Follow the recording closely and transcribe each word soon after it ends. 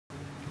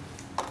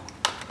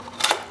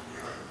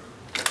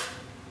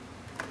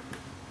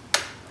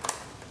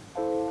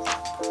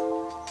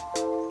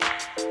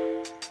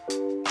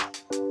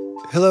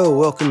Hello,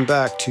 welcome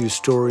back to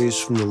Stories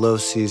from the Low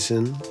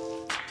Season.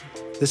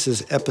 This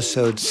is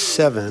episode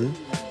 7,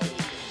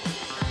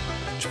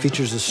 which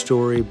features a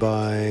story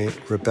by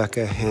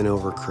Rebecca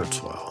Hanover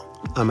Kurzweil.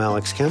 I'm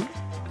Alex Kemp.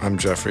 I'm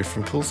Jeffrey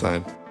from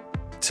Poolside.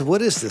 So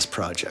what is this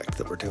project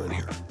that we're doing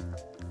here?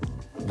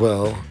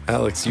 Well,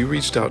 Alex, you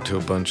reached out to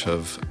a bunch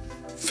of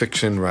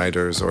fiction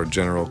writers or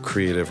general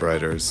creative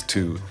writers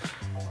to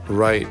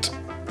write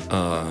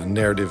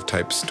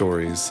narrative-type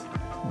stories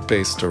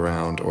based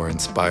around or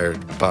inspired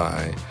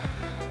by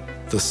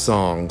the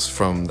songs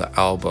from the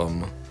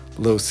album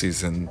Low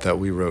Season that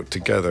we wrote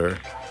together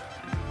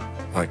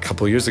a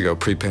couple years ago,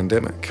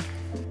 pre-pandemic.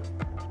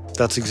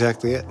 That's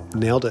exactly it.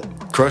 Nailed it.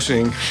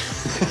 Crushing.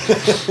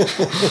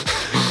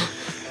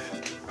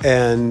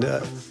 And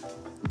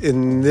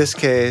in this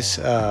case,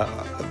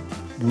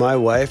 my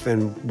wife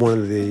and one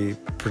of the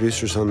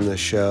producers on the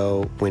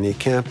show, Winnie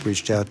Kemp,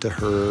 reached out to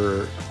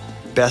her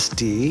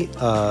bestie,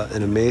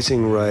 an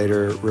amazing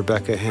writer,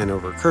 Rebecca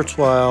Hanover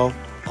Kurzweil,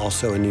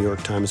 also a New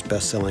York Times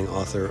bestselling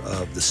author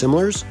of The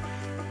Similars.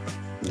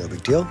 No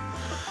big deal.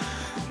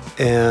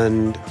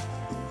 And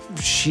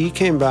she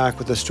came back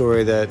with a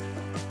story that,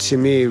 to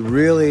me,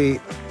 really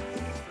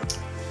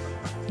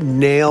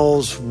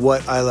nails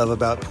what I love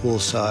about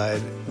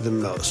Poolside the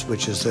most,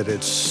 which is that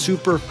it's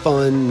super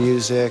fun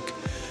music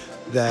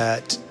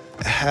that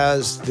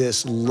has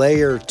this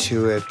layer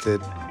to it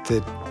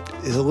that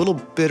is a little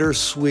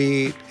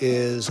bittersweet,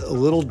 is a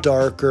little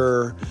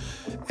darker,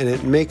 and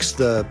it makes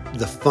the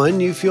fun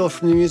you feel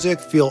from the music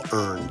feel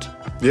earned.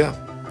 Yeah,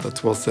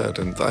 that's well said.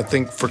 And I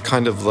think for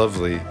Kind of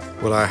Lovely,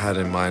 what I had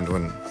in mind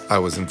when I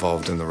was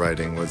involved in the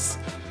writing was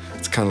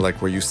it's kind of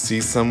like where you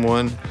see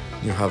someone,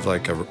 you have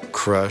like a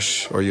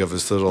crush, or you have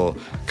this little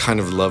kind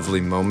of lovely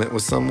moment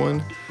with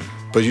someone,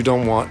 but you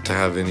don't want to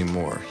have any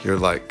more. You're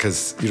like,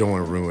 because you don't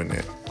want to ruin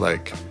it.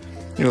 Like,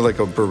 you know, like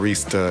a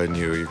barista and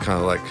you kind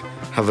of like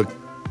have a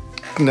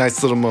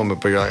nice little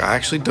moment, but you're like, I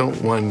actually don't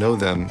want to know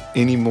them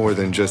any more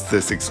than just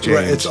this exchange.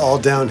 Right, it's all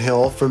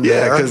downhill from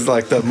there. Yeah, because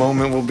like that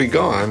moment will be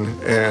gone.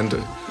 And,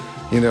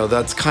 you know,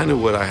 that's kind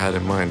of what I had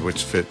in mind,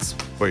 which fits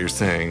what you're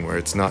saying, where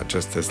it's not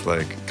just this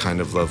like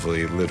kind of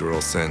lovely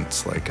literal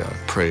sense, like a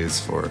praise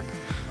for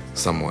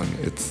someone.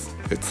 It's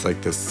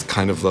like this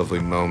kind of lovely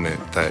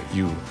moment that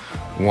you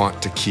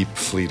want to keep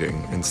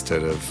fleeting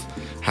instead of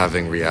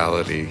having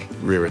reality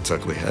rear its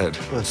ugly head.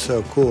 That's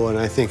so cool, and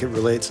I think it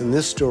relates in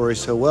this story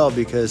so well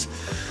because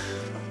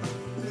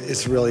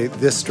it's really,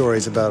 this story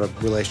is about a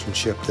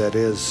relationship that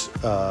is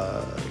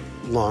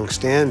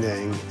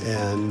long-standing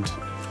and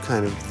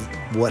kind of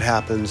what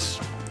happens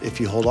if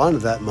you hold on to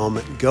that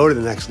moment, go to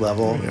the next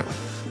level. Yeah.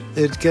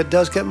 It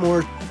does get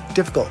more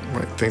difficult.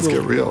 Right, things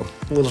get real.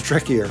 A little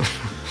trickier.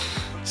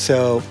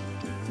 So,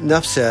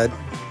 enough said.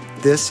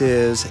 This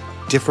is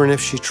Different If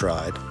She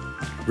Tried,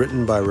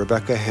 written by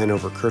Rebecca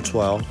Hanover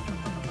Kurzweil,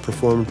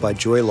 performed by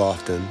Joy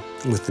Lofton,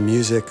 with the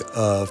music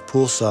of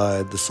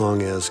Poolside. The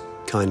song is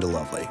Kinda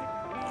Lovely.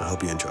 I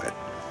hope you enjoy it.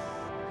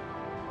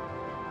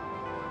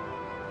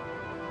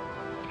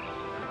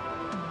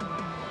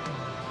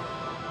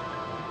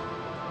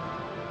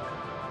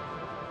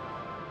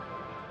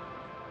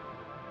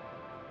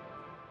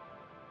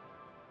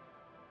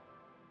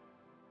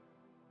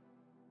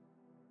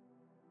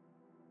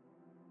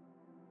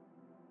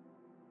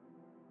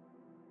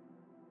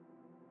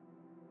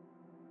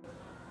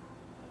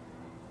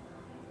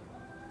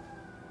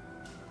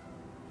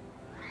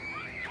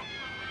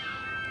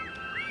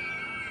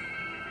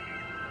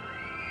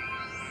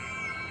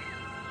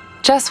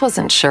 Jess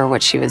wasn't sure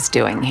what she was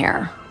doing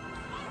here.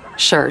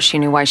 Sure, she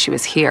knew why she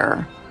was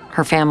here.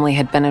 Her family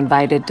had been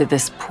invited to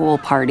this pool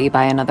party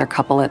by another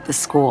couple at the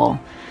school.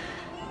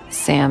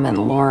 Sam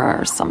and Laura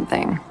or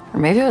something. Or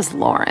maybe it was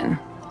Lauren.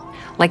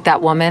 Like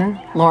that woman,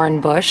 Lauren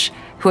Bush,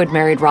 who had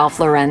married Ralph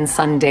Lauren's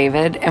son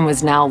David and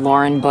was now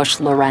Lauren Bush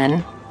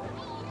Lauren.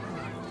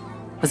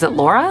 Was it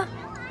Laura?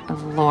 Or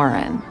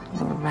Lauren.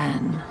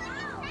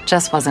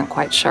 Jess wasn't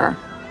quite sure.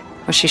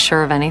 Was she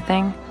sure of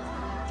anything?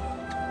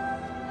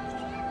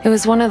 It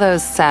was one of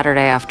those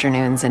Saturday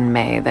afternoons in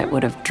May that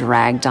would have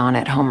dragged on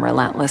at home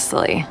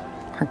relentlessly.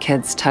 Her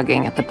kids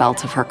tugging at the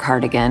belt of her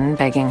cardigan,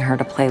 begging her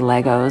to play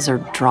Legos or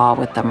draw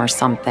with them or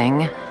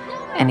something.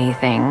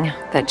 Anything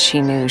that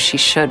she knew she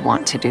should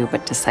want to do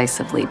but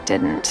decisively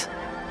didn't.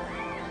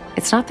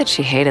 It's not that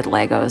she hated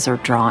Legos or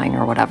drawing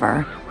or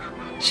whatever.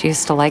 She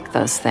used to like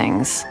those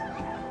things.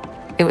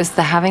 It was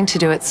the having to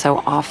do it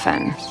so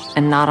often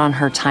and not on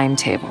her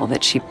timetable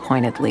that she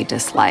pointedly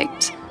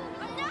disliked.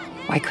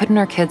 Why couldn't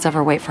her kids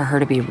ever wait for her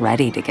to be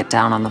ready to get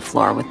down on the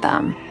floor with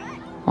them?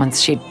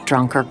 Once she'd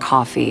drunk her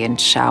coffee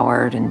and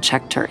showered and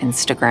checked her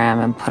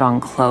Instagram and put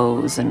on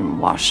clothes and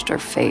washed her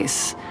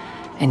face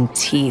and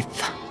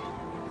teeth,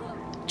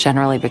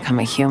 generally become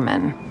a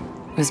human,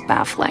 it was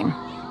baffling.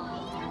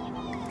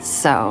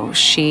 So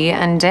she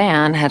and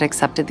Dan had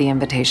accepted the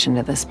invitation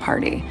to this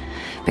party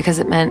because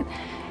it meant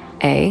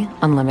A,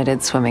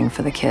 unlimited swimming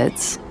for the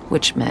kids,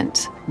 which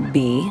meant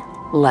B,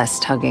 less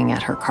tugging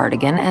at her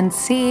cardigan, and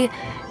C,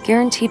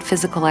 guaranteed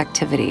physical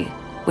activity,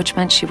 which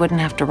meant she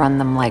wouldn't have to run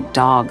them like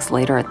dogs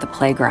later at the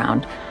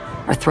playground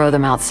or throw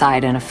them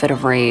outside in a fit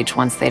of rage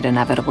once they'd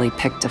inevitably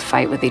picked a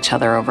fight with each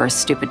other over a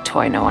stupid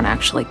toy no one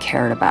actually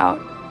cared about.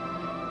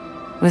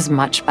 It was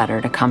much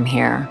better to come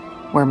here,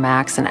 where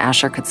Max and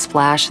Asher could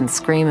splash and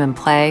scream and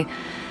play,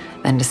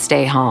 than to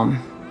stay home,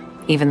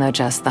 even though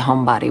Jess, the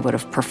homebody, would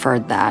have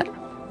preferred that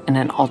in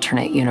an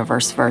alternate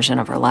universe version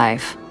of her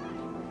life.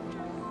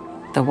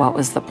 Though what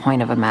was the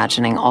point of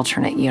imagining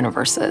alternate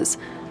universes?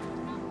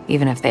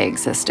 Even if they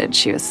existed,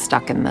 she was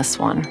stuck in this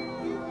one.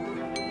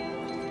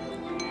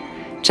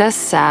 Jess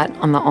sat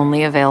on the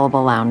only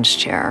available lounge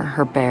chair,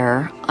 her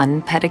bare,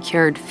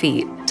 unpedicured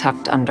feet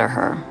tucked under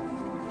her.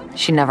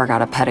 She never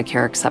got a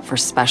pedicure except for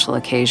special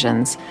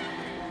occasions,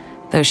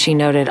 though she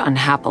noted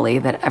unhappily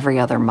that every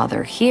other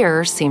mother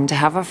here seemed to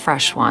have a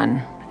fresh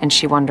one, and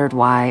she wondered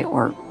why,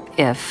 or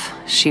if,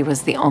 she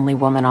was the only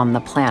woman on the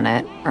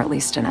planet, or at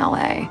least in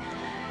LA,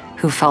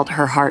 who felt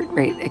her heart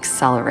rate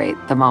accelerate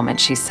the moment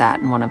she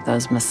sat in one of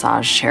those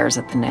massage chairs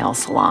at the nail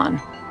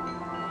salon.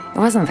 It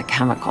wasn't the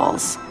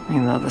chemicals,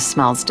 even though the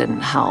smells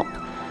didn't help.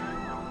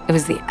 It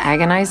was the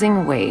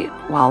agonizing wait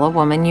while a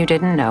woman you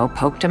didn't know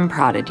poked and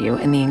prodded you,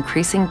 and the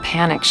increasing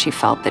panic she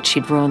felt that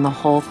she'd ruin the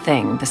whole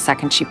thing the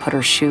second she put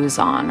her shoes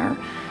on or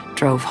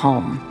drove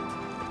home.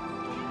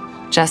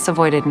 Jess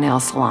avoided nail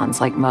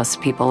salons like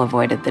most people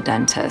avoided the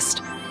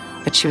dentist,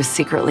 but she was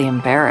secretly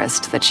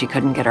embarrassed that she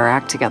couldn't get her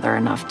act together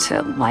enough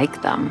to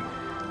like them,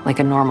 like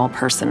a normal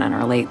person in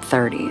her late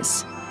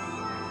 30s.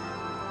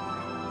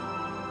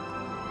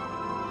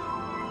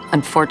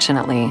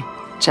 Unfortunately,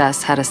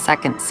 Jess had a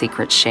second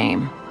secret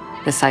shame,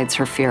 besides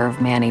her fear of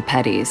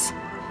mani-pedis.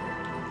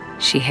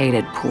 She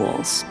hated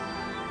pools.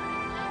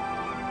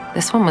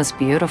 This one was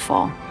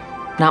beautiful.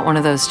 Not one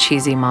of those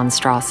cheesy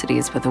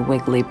monstrosities with a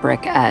wiggly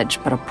brick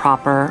edge, but a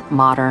proper,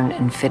 modern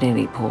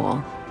infinity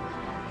pool.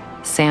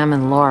 Sam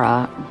and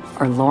Laura,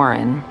 or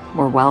Lauren,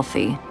 were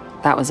wealthy.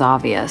 That was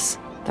obvious.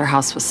 Their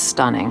house was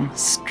stunning,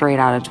 straight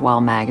out of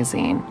Dwell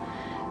magazine.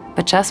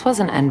 But Jess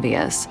wasn't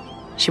envious.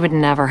 She would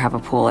never have a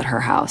pool at her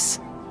house.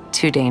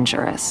 Too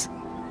dangerous.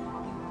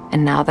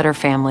 And now that her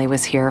family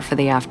was here for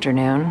the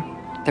afternoon,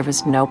 there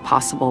was no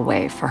possible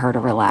way for her to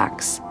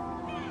relax.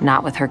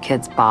 Not with her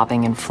kids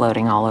bobbing and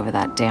floating all over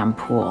that damn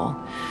pool.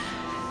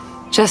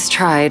 Jess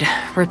tried,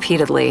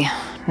 repeatedly,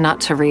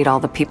 not to read all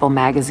the People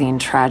magazine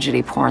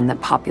tragedy porn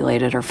that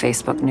populated her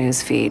Facebook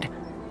newsfeed,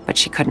 but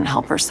she couldn't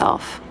help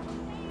herself.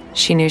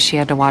 She knew she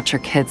had to watch her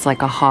kids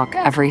like a hawk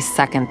every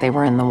second they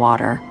were in the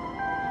water,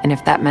 and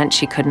if that meant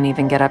she couldn't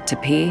even get up to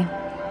pee,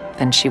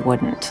 then she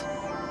wouldn't.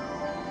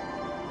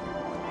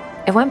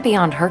 It went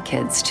beyond her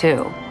kids,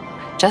 too.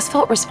 Jess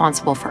felt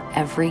responsible for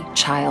every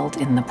child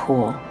in the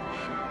pool.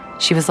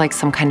 She was like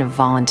some kind of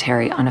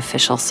voluntary,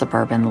 unofficial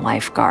suburban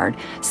lifeguard,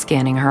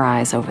 scanning her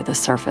eyes over the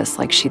surface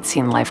like she'd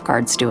seen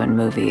lifeguards do in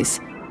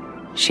movies.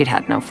 She'd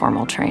had no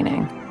formal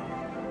training.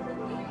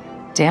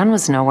 Dan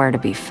was nowhere to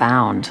be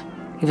found.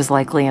 He was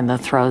likely in the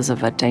throes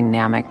of a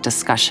dynamic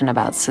discussion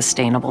about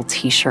sustainable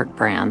t-shirt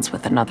brands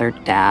with another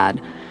dad,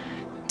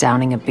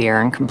 downing a beer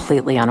and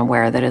completely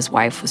unaware that his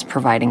wife was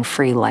providing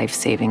free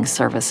life-saving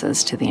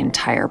services to the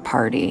entire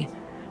party.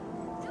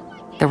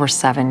 There were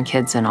 7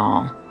 kids in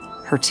all.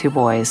 Her 2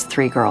 boys,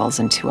 3 girls,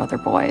 and 2 other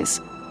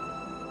boys.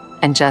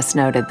 And Jess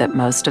noted that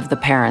most of the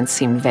parents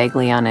seemed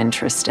vaguely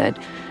uninterested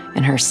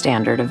in her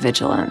standard of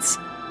vigilance,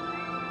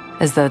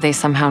 as though they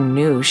somehow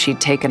knew she'd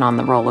taken on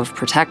the role of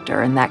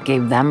protector, and that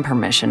gave them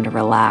permission to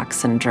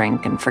relax and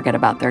drink and forget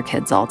about their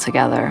kids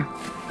altogether.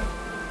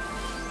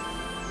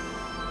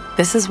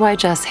 This is why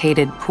Jess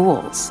hated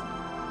pools.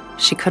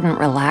 She couldn't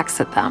relax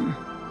at them.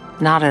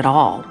 Not at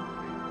all.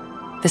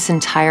 This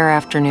entire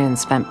afternoon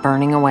spent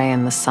burning away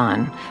in the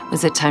sun.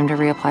 Was it time to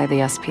reapply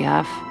the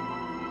SPF?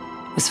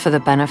 Was for the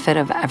benefit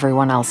of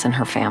everyone else in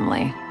her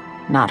family,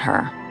 not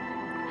her.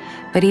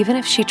 But even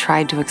if she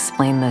tried to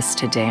explain this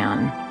to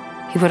Dan,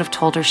 he would have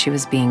told her she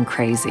was being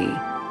crazy,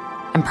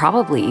 and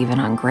probably even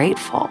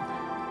ungrateful.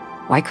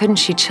 Why couldn't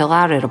she chill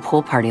out at a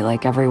pool party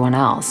like everyone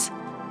else?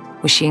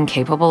 Was she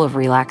incapable of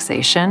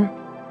relaxation?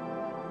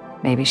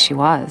 Maybe she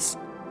was.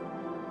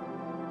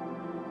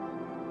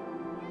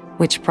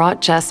 Which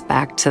brought Jess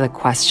back to the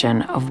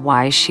question of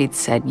why she'd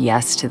said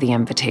yes to the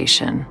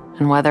invitation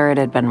and whether it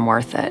had been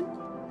worth it.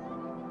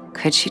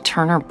 Could she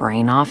turn her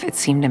brain off? It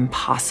seemed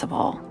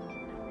impossible.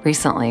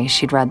 Recently,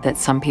 she'd read that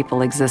some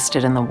people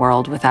existed in the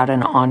world without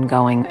an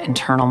ongoing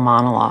internal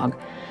monologue,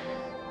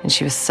 and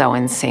she was so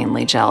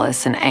insanely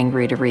jealous and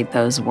angry to read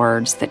those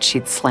words that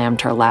she'd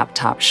slammed her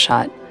laptop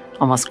shut,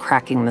 almost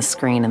cracking the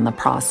screen in the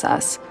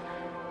process.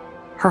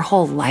 Her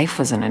whole life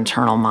was an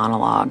internal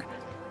monologue.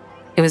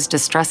 It was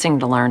distressing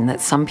to learn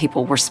that some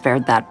people were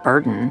spared that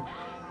burden,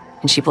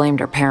 and she blamed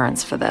her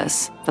parents for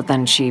this, but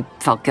then she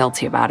felt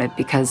guilty about it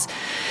because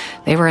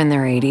they were in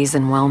their 80s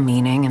and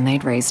well-meaning and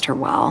they'd raised her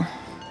well.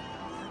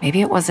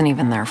 Maybe it wasn't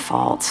even their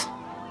fault.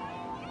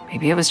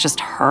 Maybe it was just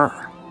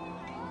her.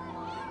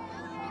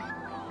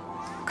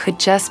 Could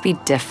Jess be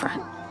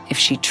different if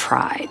she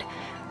tried?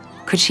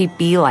 Could she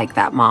be like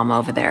that mom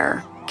over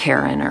there,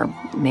 Karen, or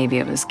maybe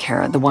it was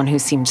Kara, the one who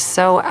seemed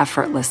so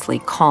effortlessly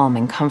calm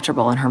and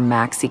comfortable in her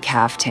maxi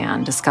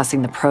caftan,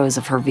 discussing the pros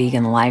of her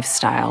vegan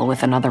lifestyle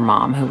with another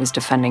mom who was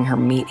defending her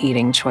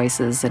meat-eating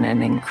choices in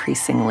an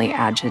increasingly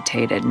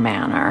agitated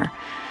manner.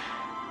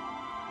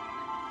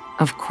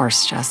 Of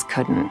course, Jess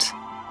couldn't.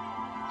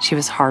 She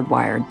was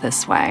hardwired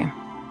this way.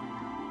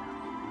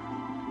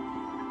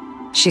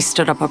 She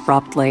stood up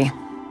abruptly,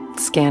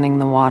 scanning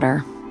the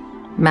water.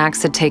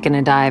 Max had taken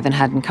a dive and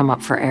hadn't come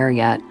up for air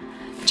yet.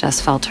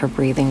 Jess felt her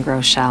breathing grow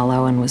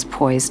shallow and was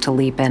poised to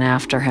leap in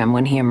after him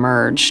when he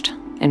emerged,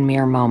 in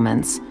mere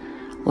moments,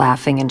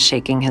 laughing and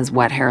shaking his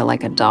wet hair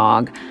like a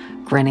dog,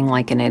 grinning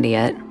like an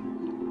idiot,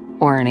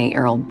 or an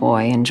 8-year-old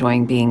boy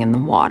enjoying being in the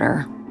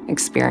water,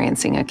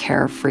 experiencing a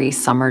carefree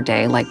summer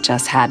day like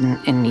Jess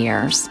hadn't in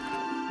years.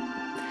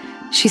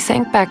 She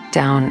sank back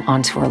down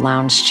onto her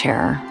lounge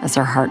chair as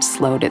her heart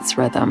slowed its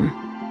rhythm.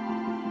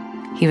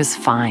 He was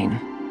fine.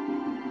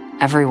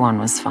 Everyone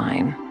was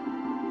fine.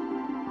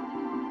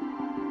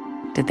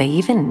 Did they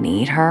even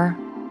need her?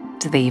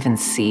 Did they even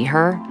see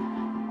her?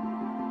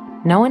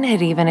 No one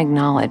had even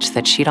acknowledged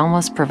that she'd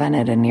almost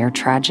prevented a near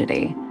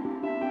tragedy.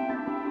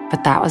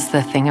 But that was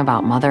the thing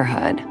about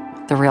motherhood,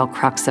 the real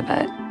crux of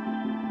it.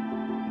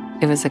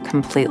 It was a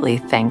completely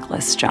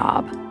thankless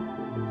job.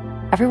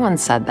 Everyone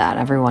said that,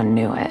 everyone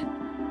knew it.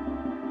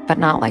 But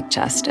not like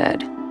Jess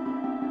did.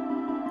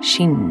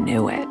 She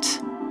knew it.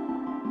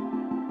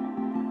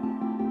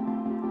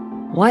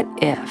 What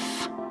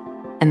if,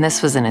 and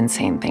this was an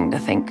insane thing to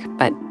think,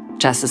 but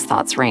Jess's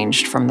thoughts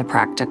ranged from the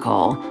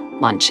practical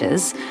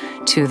lunches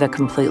to the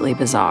completely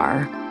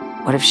bizarre.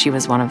 What if she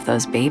was one of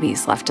those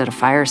babies left at a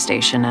fire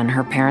station and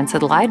her parents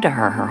had lied to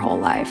her whole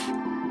life?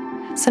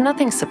 So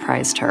nothing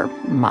surprised her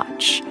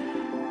much.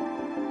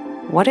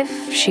 What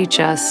if she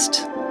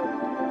just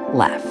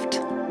left?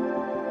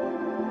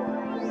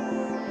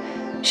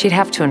 She'd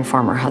have to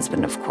inform her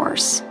husband, of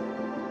course.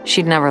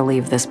 She'd never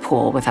leave this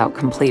pool without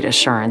complete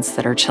assurance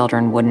that her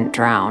children wouldn't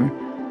drown.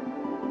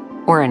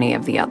 Or any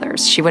of the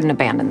others. She wouldn't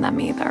abandon them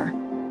either.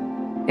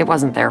 It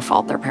wasn't their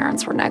fault their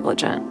parents were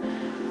negligent.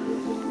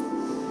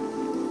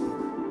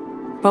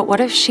 But what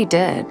if she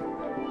did?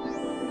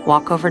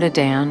 Walk over to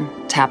Dan,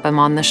 tap him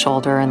on the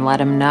shoulder, and let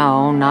him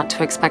know not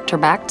to expect her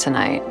back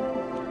tonight.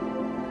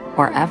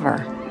 Or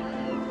ever.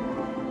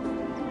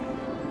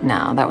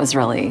 No, that was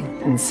really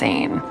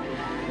insane.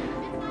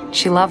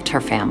 She loved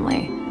her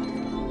family.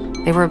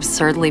 They were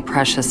absurdly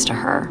precious to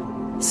her,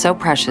 so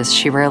precious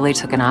she rarely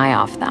took an eye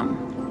off them.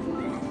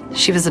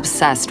 She was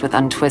obsessed with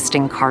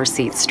untwisting car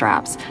seat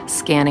straps,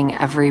 scanning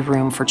every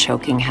room for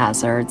choking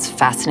hazards,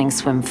 fastening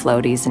swim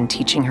floaties, and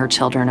teaching her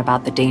children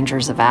about the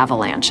dangers of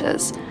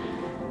avalanches.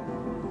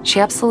 She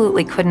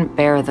absolutely couldn't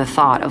bear the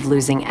thought of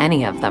losing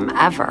any of them,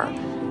 ever.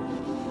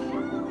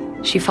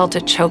 She felt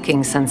a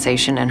choking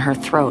sensation in her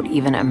throat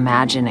even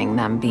imagining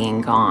them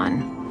being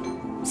gone.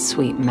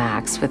 Sweet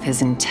Max with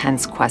his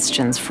intense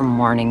questions from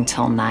morning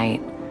till night.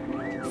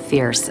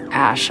 Fierce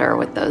Asher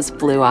with those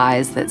blue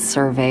eyes that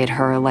surveyed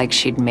her like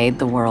she'd made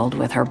the world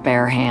with her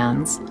bare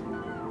hands.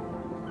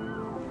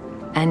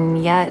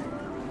 And yet,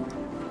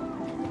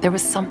 there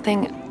was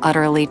something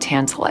utterly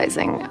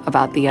tantalizing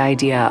about the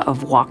idea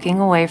of walking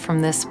away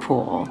from this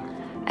pool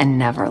and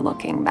never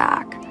looking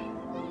back.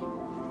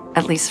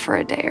 At least for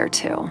a day or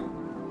two.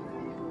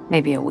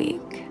 Maybe a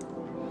week.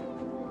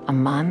 A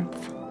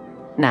month?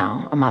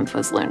 No, a month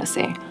was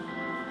lunacy.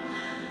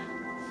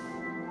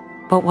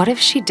 But what if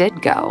she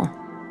did go?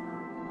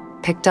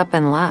 Picked up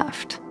and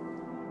left?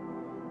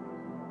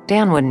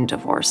 Dan wouldn't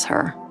divorce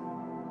her.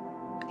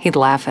 He'd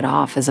laugh it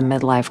off as a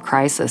midlife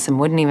crisis and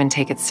wouldn't even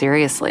take it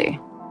seriously,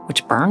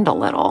 which burned a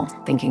little,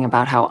 thinking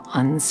about how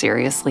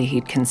unseriously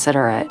he'd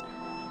consider it.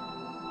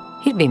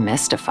 He'd be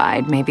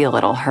mystified, maybe a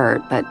little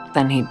hurt, but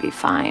then he'd be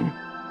fine.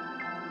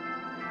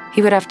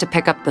 He would have to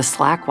pick up the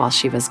slack while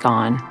she was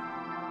gone,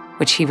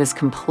 which he was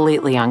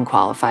completely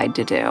unqualified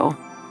to do.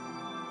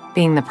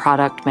 Being the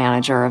product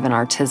manager of an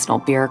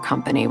artisanal beer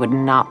company would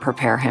not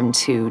prepare him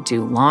to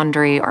do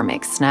laundry or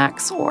make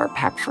snacks or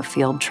pack for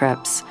field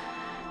trips.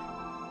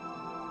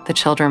 The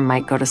children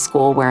might go to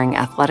school wearing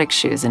athletic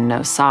shoes and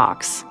no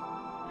socks.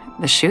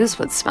 The shoes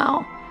would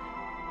smell.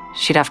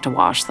 She'd have to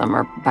wash them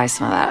or buy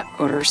some of that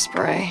odor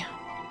spray.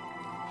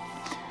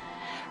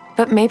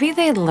 But maybe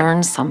they'd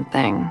learn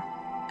something.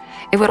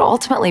 It would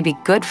ultimately be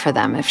good for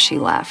them if she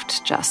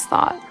left, Jess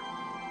thought.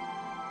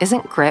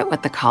 Isn't grit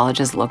what the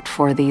colleges looked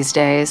for these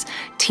days?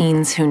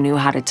 Teens who knew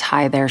how to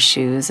tie their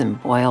shoes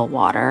and boil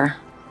water.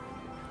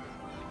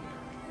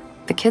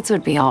 The kids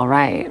would be all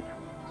right,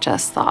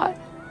 Jess thought.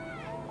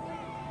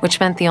 Which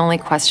meant the only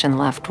question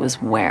left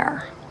was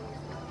where.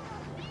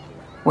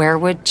 Where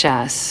could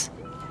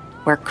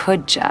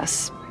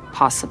Jess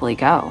possibly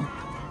go?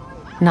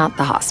 Not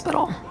the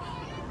hospital.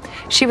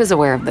 She was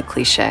aware of the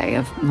cliche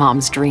of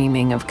moms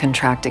dreaming of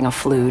contracting a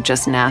flu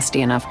just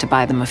nasty enough to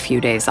buy them a few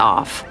days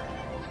off,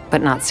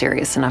 but not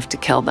serious enough to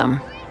kill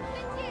them.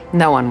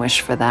 No one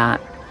wished for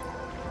that.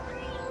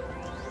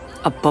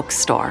 A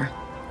bookstore.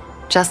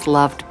 Jess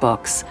loved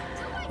books,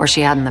 or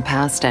she had in the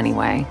past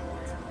anyway.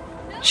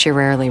 She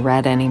rarely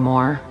read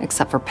anymore,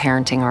 except for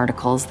parenting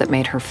articles that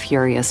made her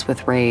furious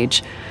with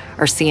rage,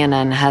 or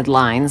CNN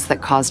headlines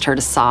that caused her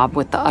to sob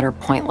with the utter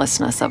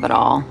pointlessness of it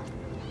all.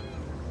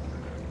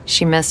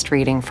 She missed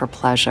reading for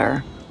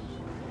pleasure.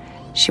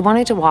 She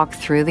wanted to walk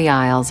through the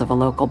aisles of a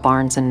local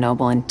Barnes &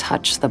 Noble and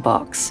touch the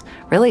books,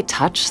 really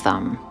touch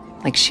them,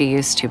 like she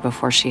used to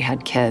before she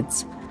had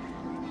kids.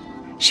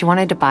 She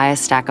wanted to buy a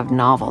stack of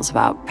novels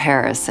about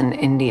Paris and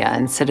India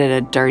and sit at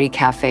a dirty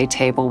cafe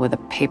table with a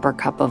paper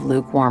cup of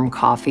lukewarm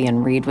coffee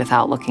and read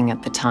without looking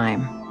at the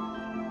time.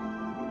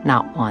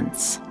 Not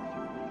once.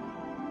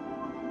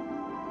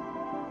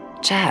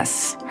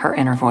 "Jess," her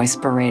inner voice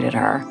berated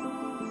her.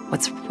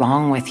 "What's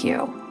wrong with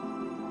you?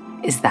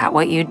 Is that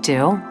what you'd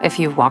do if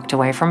you walked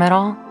away from it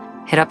all?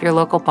 Hit up your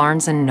local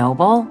Barnes &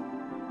 Noble?"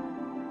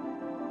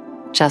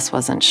 Jess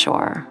wasn't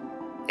sure.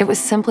 It was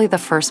simply the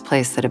first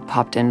place that had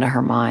popped into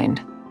her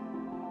mind.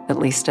 At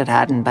least it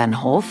hadn't been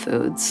Whole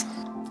Foods.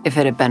 If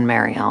it had been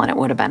Mary Ellen, it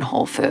would have been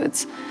Whole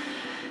Foods.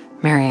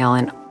 Mary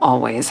Ellen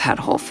always had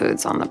Whole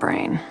Foods on the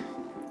brain.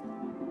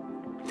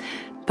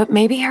 But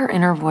maybe her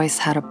inner voice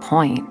had a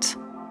point.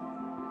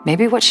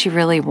 Maybe what she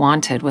really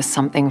wanted was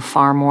something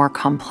far more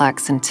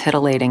complex and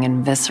titillating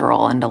and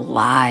visceral and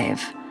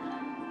alive.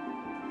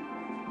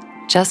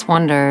 Jess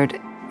wondered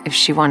if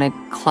she wanted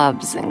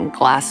clubs and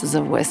glasses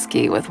of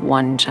whiskey with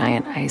one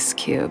giant ice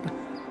cube,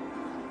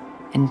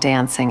 and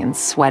dancing and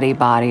sweaty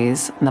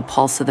bodies and the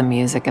pulse of the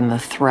music and the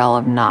thrill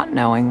of not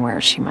knowing where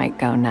she might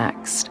go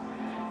next.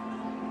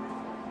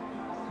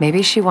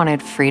 Maybe she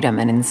wanted freedom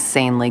and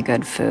insanely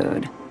good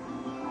food,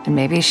 and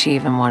maybe she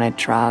even wanted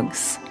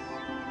drugs.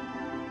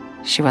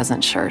 She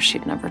wasn't sure,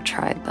 she'd never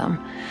tried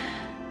them.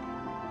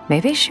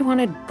 Maybe she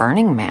wanted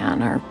Burning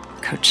Man or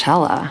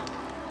Coachella,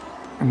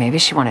 or maybe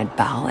she wanted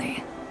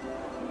Bali.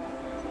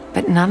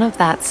 But none of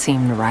that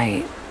seemed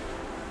right.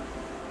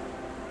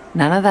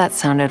 None of that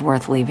sounded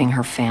worth leaving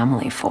her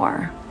family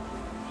for.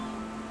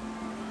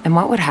 And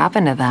what would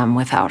happen to them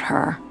without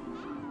her?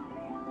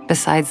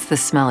 Besides the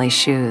smelly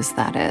shoes,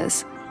 that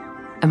is.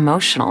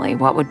 Emotionally,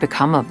 what would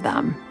become of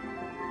them?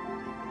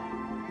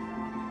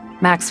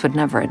 Max would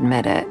never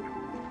admit it,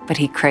 but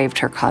he craved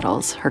her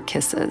cuddles, her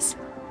kisses.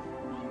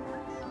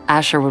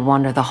 Asher would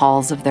wander the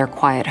halls of their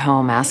quiet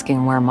home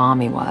asking where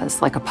Mommy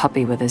was, like a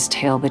puppy with his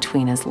tail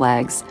between his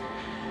legs.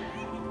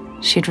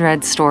 She'd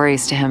read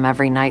stories to him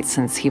every night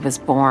since he was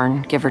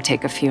born, give or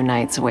take a few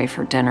nights away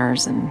for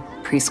dinners and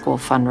preschool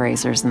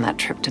fundraisers and that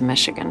trip to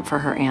Michigan for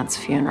her aunt's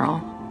funeral.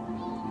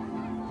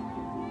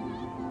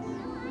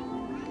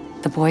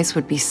 The boys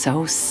would be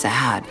so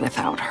sad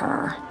without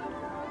her.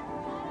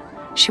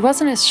 She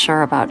wasn't as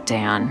sure about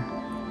Dan.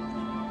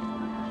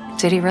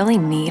 Did he really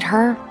need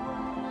her?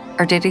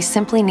 Or did he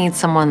simply need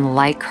someone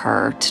like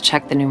her to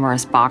check the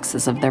numerous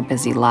boxes of their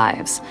busy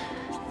lives?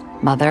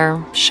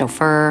 Mother,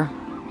 chauffeur,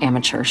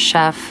 amateur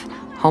chef,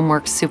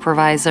 homework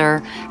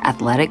supervisor,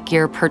 athletic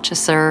gear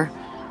purchaser.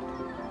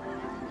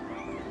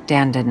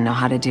 Dan didn't know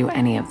how to do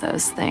any of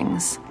those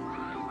things.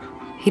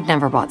 He'd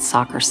never bought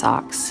soccer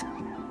socks.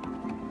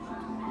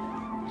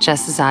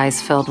 Jess's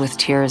eyes filled with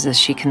tears as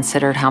she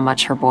considered how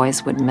much her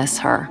boys would miss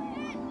her.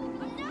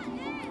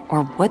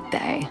 Or would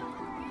they?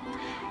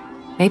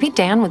 Maybe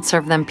Dan would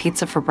serve them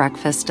pizza for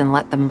breakfast and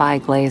let them buy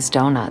glazed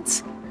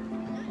donuts.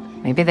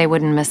 Maybe they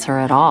wouldn't miss her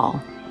at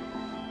all.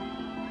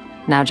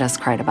 Now Jess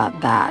cried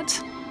about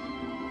that.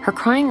 Her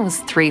crying was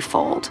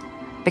threefold,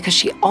 because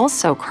she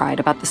also cried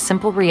about the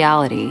simple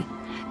reality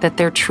that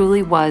there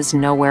truly was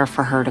nowhere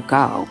for her to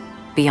go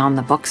beyond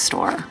the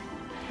bookstore.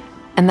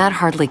 And that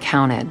hardly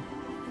counted.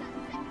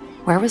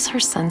 Where was her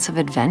sense of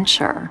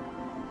adventure?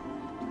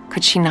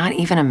 Could she not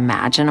even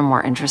imagine a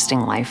more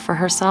interesting life for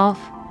herself?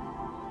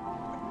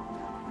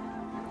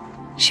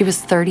 She was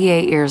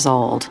 38 years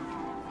old,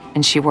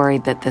 and she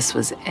worried that this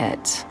was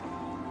it.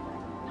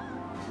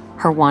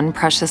 Her one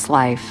precious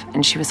life,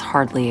 and she was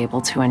hardly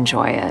able to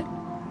enjoy it.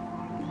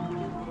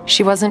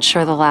 She wasn't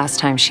sure the last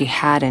time she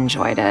had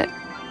enjoyed it,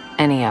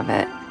 any of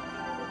it.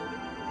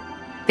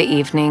 The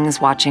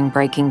evenings watching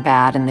Breaking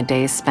Bad and the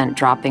days spent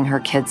dropping her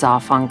kids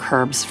off on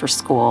curbs for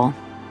school.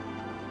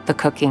 The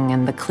cooking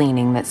and the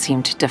cleaning that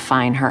seemed to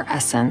define her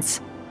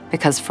essence,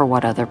 because for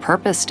what other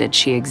purpose did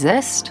she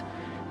exist,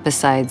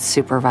 besides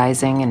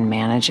supervising and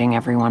managing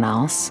everyone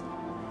else?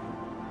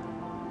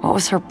 What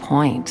was her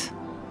point?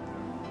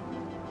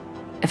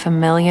 If a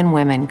million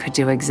women could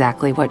do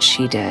exactly what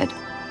she did,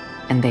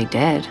 and they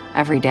did,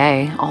 every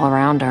day, all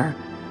around her,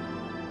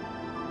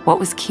 what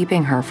was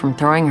keeping her from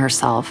throwing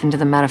herself into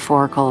the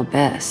metaphorical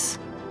abyss?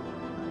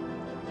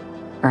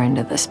 Or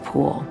into this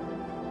pool?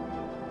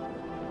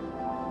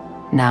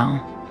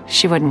 No,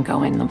 she wouldn't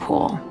go in the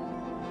pool.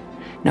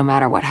 No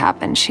matter what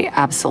happened, she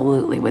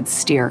absolutely would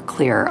steer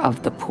clear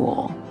of the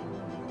pool.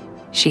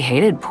 She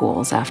hated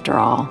pools, after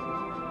all.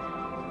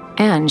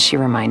 And she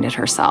reminded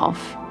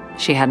herself,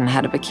 she hadn't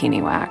had a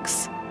bikini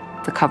wax.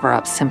 The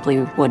cover-up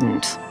simply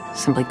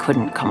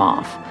couldn't come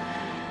off.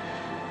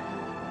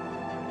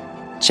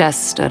 Jess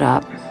stood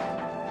up.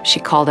 She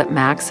called at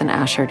Max and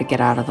Asher to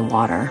get out of the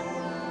water.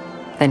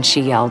 Then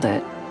she yelled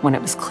it when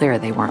it was clear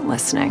they weren't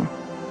listening.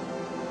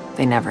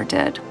 They never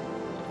did.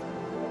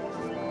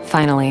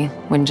 Finally,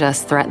 when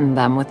Jess threatened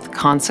them with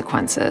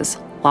consequences,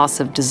 loss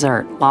of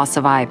dessert, loss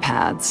of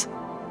iPads,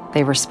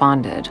 they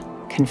responded,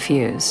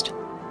 confused.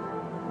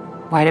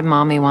 Why did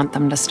Mommy want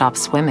them to stop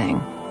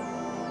swimming?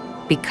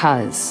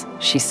 Because,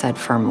 she said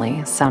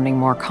firmly, sounding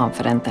more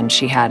confident than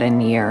she had in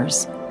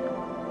years.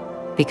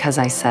 Because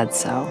I said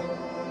so.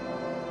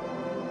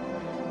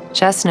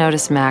 Jess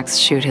noticed Max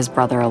shoot his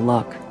brother a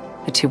look.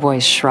 The two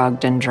boys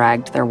shrugged and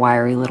dragged their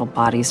wiry little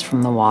bodies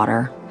from the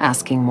water,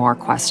 asking more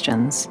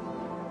questions.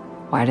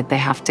 Why did they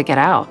have to get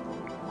out?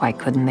 Why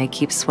couldn't they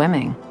keep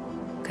swimming?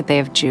 Could they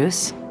have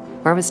juice?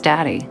 Where was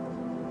Daddy?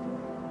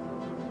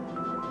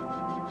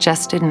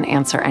 Jess didn't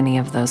answer any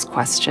of those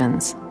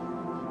questions.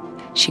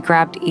 She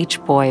grabbed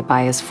each boy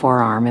by his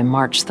forearm and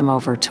marched them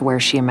over to where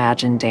she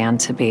imagined Dan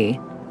to be.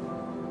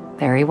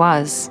 There he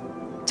was,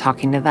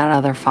 talking to that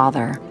other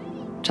father,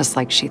 just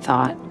like she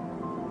thought.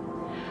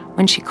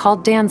 When she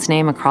called Dan's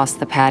name across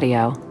the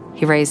patio,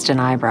 he raised an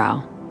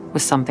eyebrow.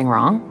 Was something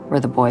wrong?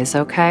 Were the boys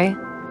okay?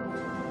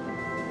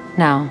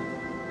 No,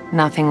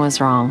 nothing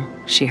was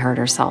wrong, she heard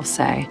herself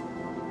say.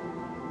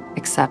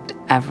 Except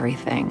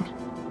everything.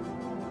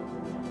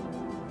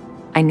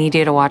 I need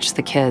you to watch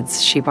the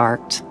kids, she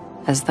barked,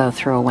 as though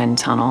through a wind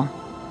tunnel.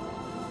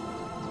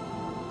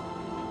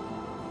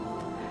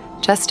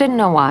 Jess didn't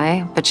know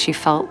why, but she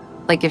felt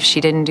like if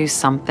she didn't do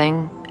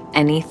something,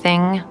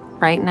 anything,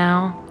 right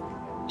now,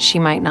 she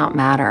might not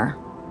matter.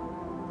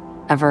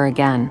 Ever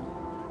again.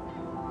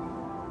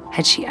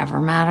 Had she ever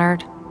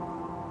mattered?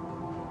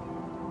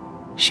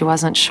 She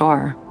wasn't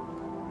sure.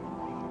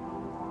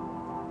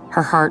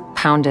 Her heart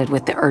pounded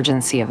with the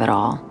urgency of it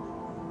all.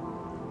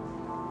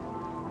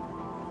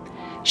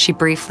 She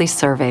briefly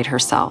surveyed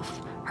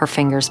herself, her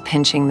fingers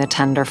pinching the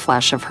tender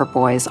flesh of her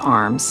boys'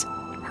 arms,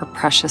 her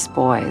precious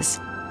boys.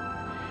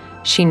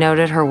 She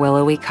noted her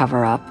willowy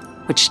cover-up,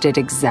 which did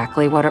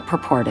exactly what it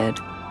purported,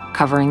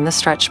 covering the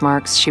stretch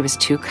marks she was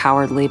too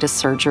cowardly to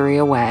surgery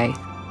away,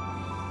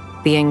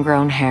 the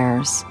ingrown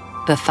hairs,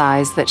 the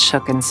thighs that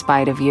shook in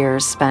spite of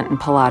years spent in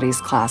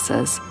Pilates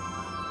classes,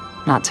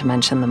 not to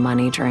mention the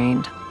money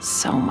drained,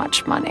 so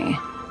much money.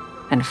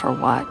 And for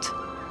what?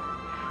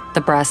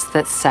 The breasts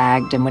that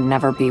sagged and would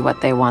never be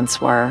what they once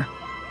were.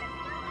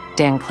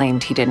 Dan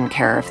claimed he didn't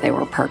care if they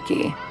were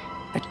perky,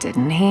 but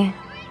didn't he?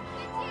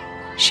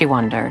 She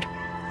wondered.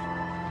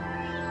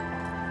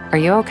 Are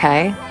you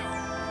okay,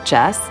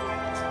 Jess?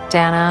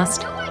 Dan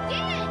asked.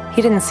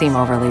 He didn't seem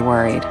overly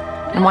worried,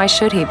 and why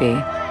should he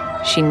be?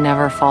 She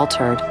never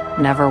faltered,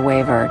 never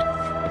wavered,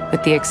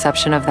 with the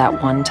exception of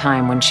that one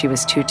time when she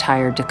was too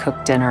tired to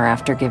cook dinner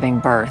after giving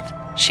birth.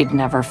 She'd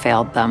never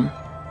failed them.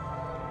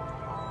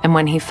 And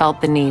when he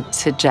felt the need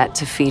to jet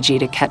to Fiji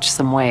to catch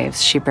some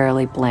waves, she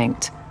barely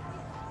blinked.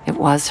 It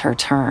was her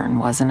turn,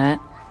 wasn't it?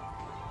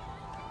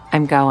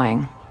 I'm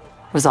going,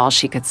 was all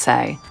she could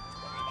say.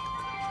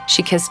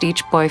 She kissed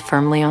each boy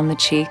firmly on the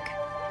cheek,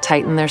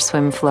 tightened their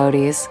swim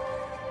floaties,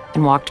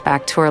 and walked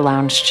back to her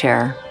lounge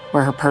chair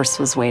where her purse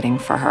was waiting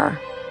for her.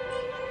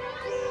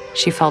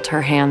 She felt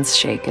her hands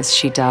shake as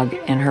she dug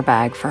in her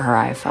bag for her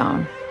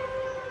iPhone.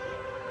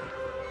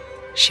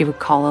 She would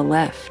call a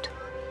Lyft.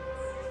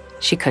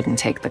 She couldn't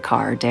take the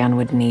car. Dan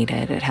would need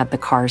it. It had the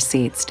car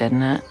seats,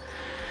 didn't it?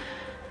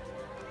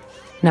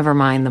 Never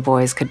mind, the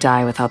boys could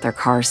die without their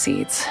car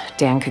seats.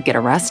 Dan could get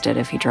arrested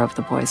if he drove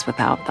the boys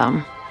without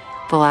them.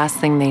 The last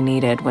thing they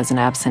needed was an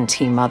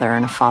absentee mother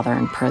and a father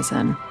in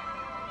prison.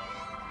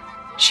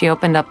 She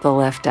opened up the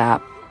Lyft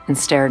app and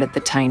stared at the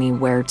tiny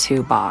where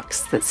to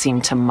box that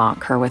seemed to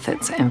mock her with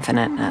its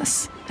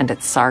infiniteness and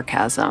its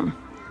sarcasm.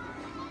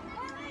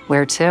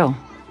 Where to?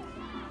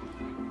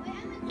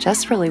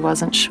 Jess really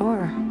wasn't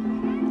sure.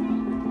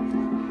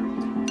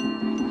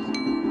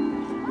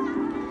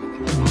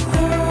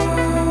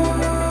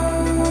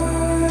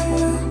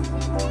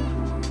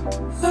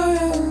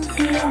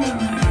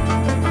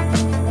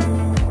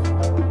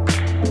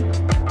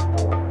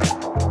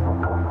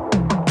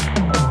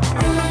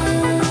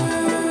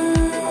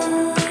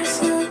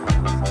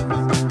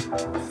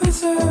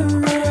 It's